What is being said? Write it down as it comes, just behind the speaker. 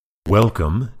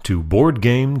Welcome to Board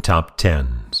Game Top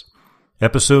Tens,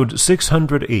 episode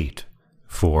 608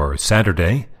 for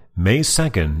Saturday, May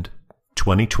 2nd,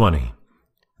 2020.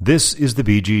 This is the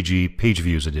BGG Page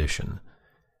Views edition.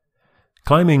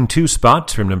 Climbing 2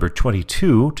 spots from number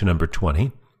 22 to number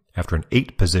 20 after an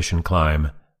 8-position climb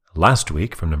last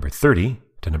week from number 30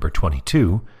 to number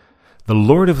 22, The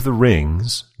Lord of the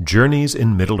Rings, Journeys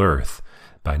in Middle-earth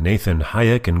by Nathan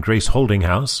Hayek and Grace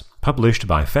Holdinghouse, published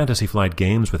by Fantasy Flight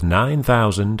Games with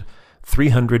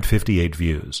 9,358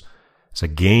 views. It's a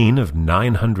gain of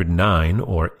 909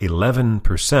 or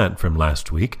 11% from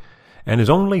last week and is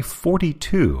only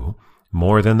 42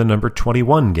 more than the number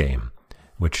 21 game,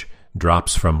 which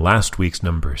drops from last week's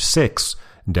number 6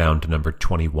 down to number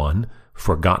 21,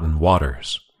 Forgotten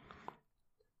Waters.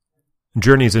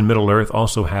 Journeys in Middle-earth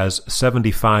also has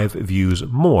 75 views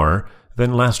more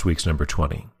than last week's number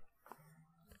 20.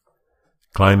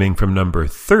 Climbing from number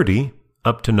 30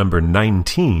 up to number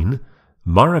 19,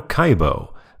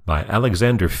 Maracaibo by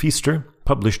Alexander Pfister,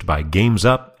 published by Games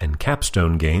Up and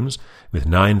Capstone Games with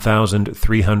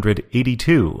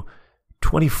 9,382,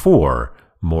 24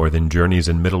 more than Journeys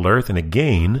in Middle-earth and a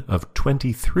gain of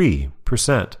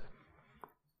 23%.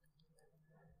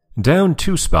 Down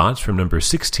 2 spots from number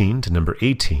 16 to number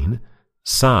 18,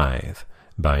 Scythe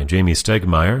by Jamie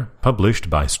Stegmaier, published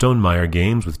by Stonemaier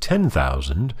Games with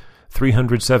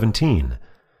 10,317,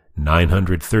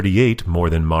 938 more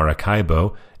than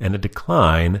Maracaibo, and a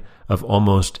decline of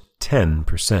almost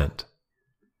 10%.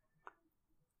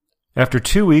 After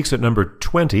 2 weeks at number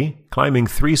 20, climbing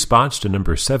 3 spots to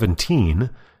number 17,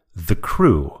 The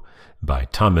Crew by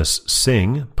Thomas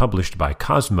Singh, published by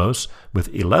Cosmos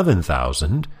with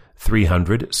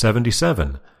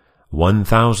 11,377,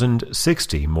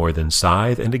 1,060 more than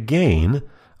Scythe, and a gain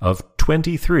of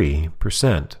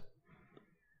 23%.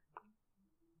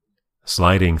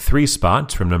 Sliding 3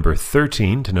 spots from number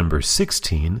 13 to number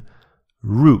 16,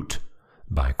 Root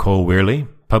by Cole Wehrle,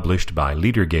 published by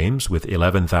Leader Games with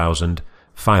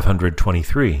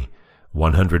 11,523,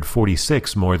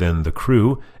 146 more than The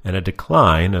Crew, and a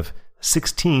decline of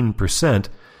 16%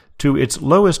 to its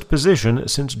lowest position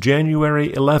since January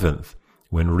 11th,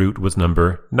 when Root was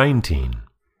number 19.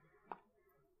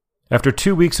 After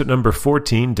 2 weeks at number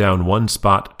 14, down 1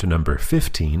 spot to number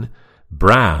 15,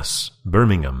 Brass,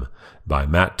 Birmingham, by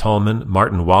Matt Tallman,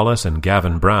 Martin Wallace, and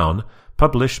Gavin Brown,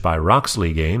 published by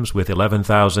Roxley Games with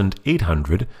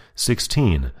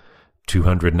 11,816,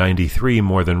 293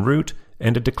 more than Root,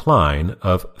 and a decline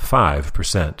of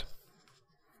 5%.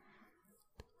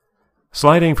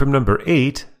 Sliding from number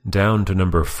 8 down to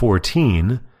number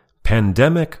 14,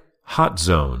 Pandemic Hot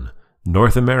Zone,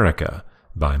 North America,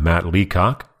 by Matt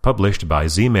Leacock, published by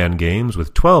Z-Man Games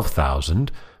with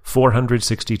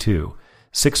 12,462,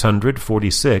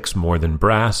 646 more than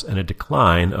Brass, and a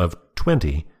decline of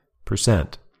 20%.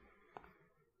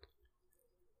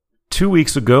 2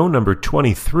 weeks ago, number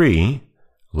 23,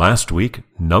 last week,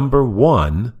 number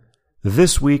 1,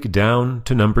 this week down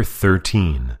to number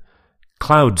 13,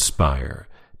 Cloudspire,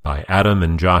 by Adam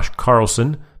and Josh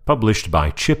Carlson, published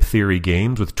by Chip Theory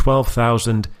Games with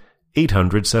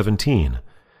 12,817,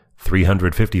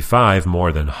 355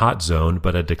 more than Hot Zone,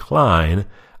 but a decline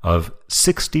of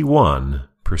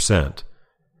 61%.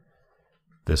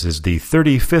 This is the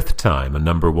 35th time a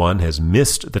number 1 has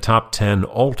missed the top 10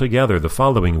 altogether the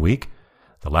following week.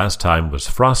 The last time was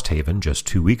Frosthaven just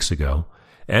 2 weeks ago,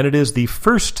 and it is the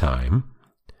first time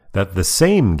that the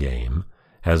same game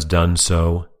has done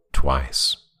so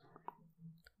twice.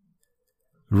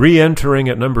 Re-entering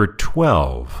at number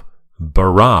 12,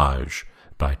 Barrage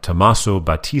by Tommaso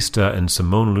Battista and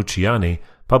Simone Luciani,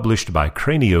 published by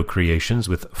Cranio Creations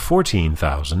with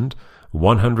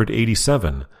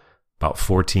 14,187, about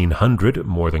 1,400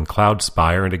 more than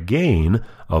Cloudspire, and a gain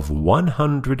of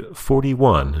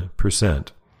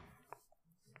 141%.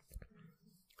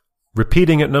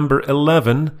 Repeating at number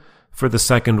 11 for the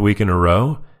second week in a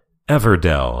row,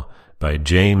 Everdell by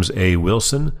James A.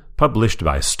 Wilson, published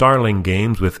by Starling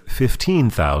Games with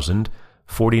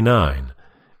 15,049,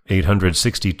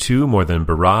 862 more than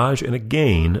Barrage, and a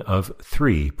gain of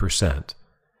 3%.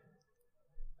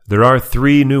 There are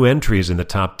 3 new entries in the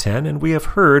top 10, and we have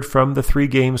heard from the 3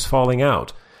 games falling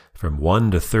out. From 1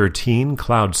 to 13,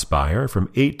 Cloudspire, from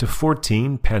 8 to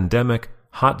 14, Pandemic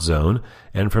Hot Zone,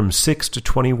 and from 6 to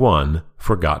 21,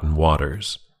 Forgotten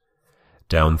Waters.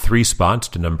 Down 3 spots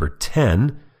to number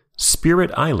 10, Spirit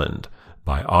Island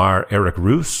by R. Eric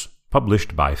Roos,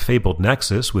 published by Fabled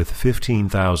Nexus with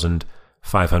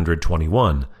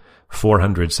 15,521,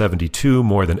 472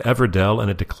 more than Everdell,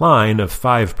 and a decline of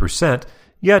 5%,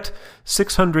 yet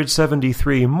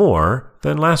 673 more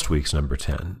than last week's number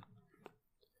 10.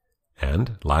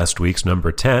 And last week's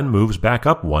number 10 moves back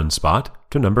up one spot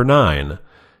to number 9.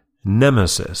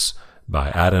 Nemesis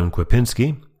by Adam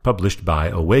Kwapinski, published by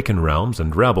Awaken Realms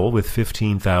and Rebel with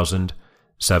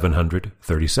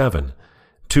 15,737.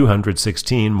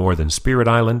 216 more than Spirit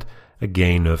Island, a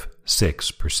gain of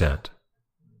 6%.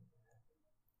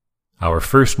 Our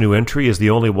first new entry is the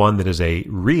only one that is a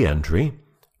re-entry,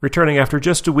 returning after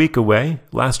just a week away,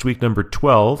 last week number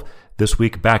 12, this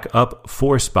week back up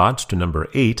 4 spots to number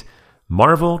 8,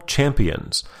 Marvel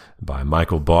Champions by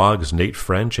Michael Boggs, Nate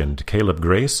French, and Caleb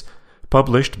Grace,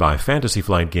 published by Fantasy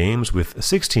Flight Games with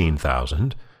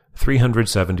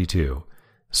 16,372.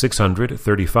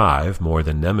 635 more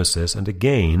than Nemesis and a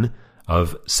gain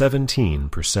of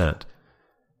 17%.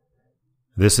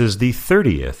 This is the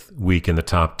 30th week in the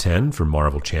top 10 for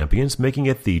Marvel Champions, making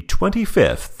it the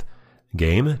 25th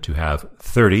game to have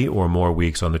 30 or more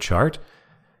weeks on the chart.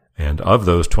 And of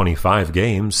those 25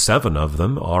 games, 7 of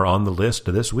them are on the list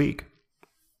this week.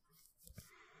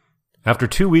 After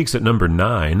 2 weeks at number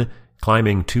 9,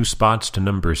 climbing 2 spots to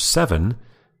number 7,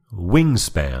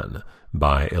 Wingspan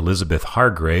by Elizabeth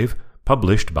Hargrave,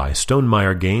 published by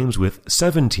Stonemaier Games with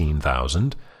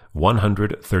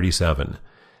 17,137.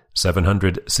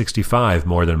 765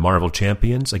 more than Marvel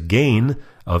Champions, a gain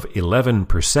of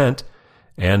 11%,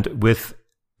 and with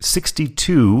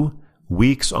 62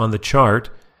 weeks on the chart,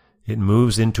 it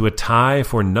moves into a tie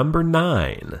for number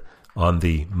 9 on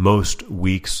the most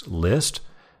weeks list,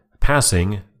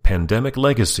 passing Pandemic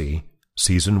Legacy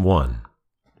Season 1.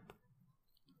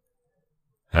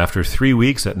 After 3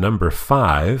 weeks at number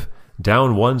 5,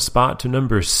 down 1 spot to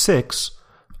number 6,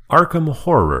 Arkham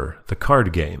Horror, the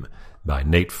card game, by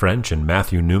Nate French and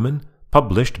Matthew Newman,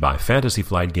 published by Fantasy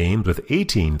Flight Games with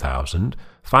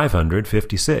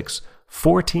 18,556,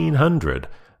 1,400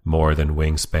 more than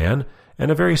Wingspan,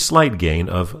 and a very slight gain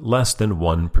of less than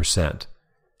 1%.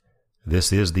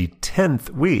 This is the 10th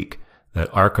week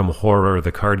that Arkham Horror,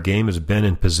 the card game, has been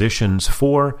in positions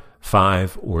 4,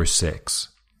 5, or 6.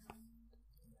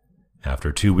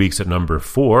 After 2 weeks at number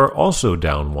 4, also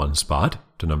down 1 spot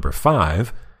to number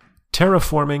 5,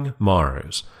 Terraforming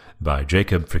Mars by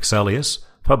Jacob Fixelius,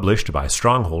 published by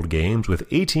Stronghold Games with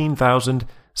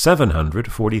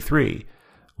 18,743,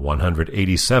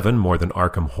 187 more than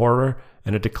Arkham Horror,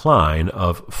 and a decline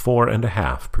of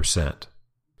 4.5%.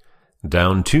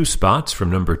 Down 2 spots from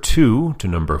number 2 to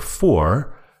number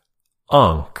 4,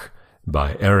 Ankh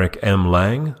by Eric M.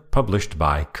 Lang, published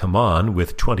by Kaman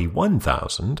with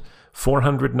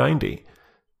 21,490,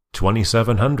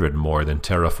 2,700 more than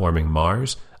Terraforming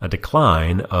Mars, a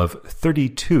decline of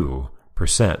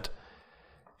 32%.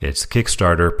 Its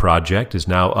Kickstarter project is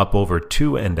now up over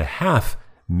 $2.5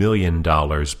 million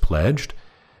pledged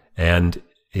and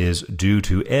is due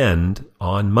to end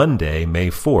on Monday, May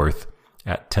 4th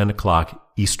at 10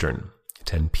 o'clock Eastern,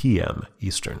 10 p.m.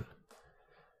 Eastern.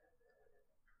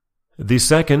 The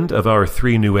second of our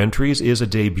 3 new entries is a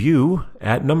debut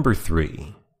at number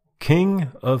 3,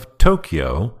 King of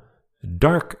Tokyo,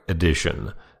 Dark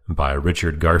Edition by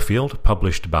Richard Garfield,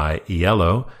 published by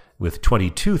Yellow with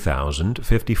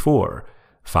 22,054,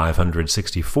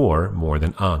 564 more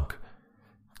than Ankh.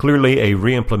 Clearly a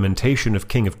reimplementation of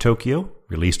King of Tokyo,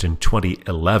 released in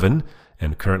 2011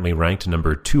 and currently ranked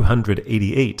number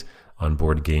 288 on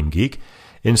Board Game Geek.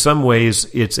 In some ways,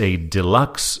 it's a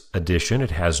deluxe edition.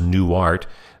 It has new art,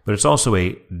 but it's also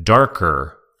a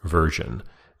darker version,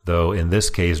 though in this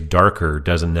case, darker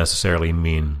doesn't necessarily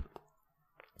mean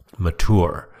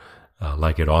mature,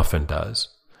 like it often does.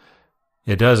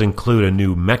 It does include a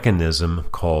new mechanism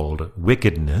called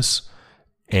Wickedness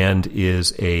and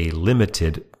is a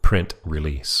limited print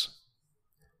release.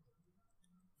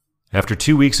 After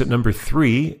 2 weeks at number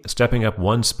 3, stepping up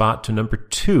 1 spot to number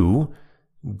 2,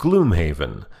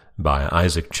 Gloomhaven by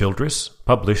Isaac Childress,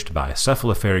 published by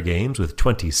Cephalofair Games with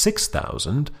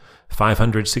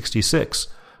 26,566,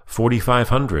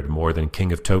 4,500 more than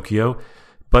King of Tokyo,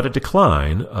 but a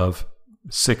decline of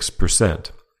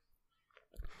 6%.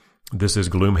 This is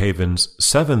Gloomhaven's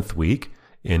 7th week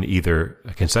in either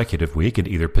a consecutive week in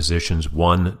either positions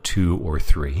 1, 2, or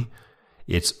 3.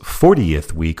 Its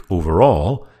 40th week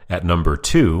overall at number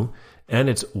 2, and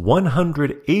its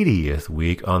 180th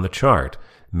week on the chart,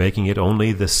 making it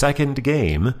only the second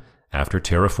game after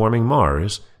Terraforming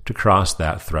Mars to cross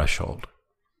that threshold.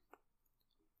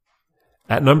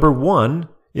 At number 1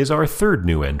 is our third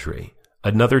new entry,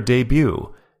 another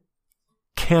debut,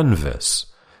 Canvas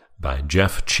by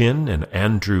Jeff Chin and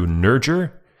Andrew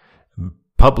Nerger,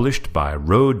 published by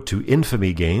Road to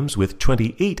Infamy Games with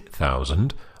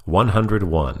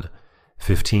 28,101,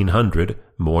 1,500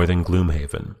 more than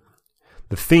Gloomhaven.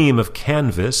 The theme of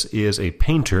Canvas is a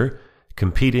painter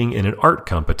competing in an art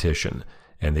competition,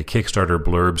 and the Kickstarter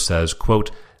blurb says, quote,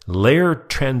 "Layer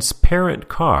transparent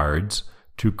cards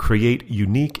to create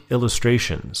unique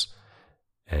illustrations,"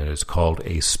 and it's called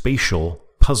a spatial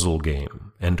puzzle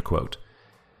game, end quote.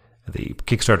 The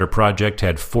Kickstarter project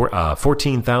had a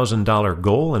 $14,000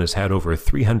 goal and has had over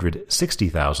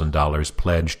 $360,000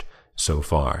 pledged so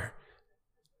far.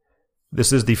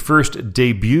 This is the first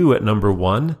debut at number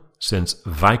 1 since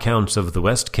Viscounts of the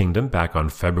West Kingdom back on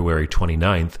February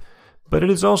 29th, but it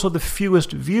is also the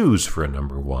fewest views for a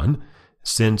number 1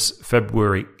 since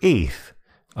February 8th,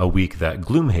 a week that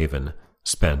Gloomhaven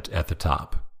spent at the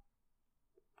top.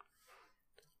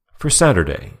 For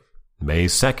Saturday, May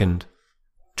 2nd,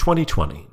 2020.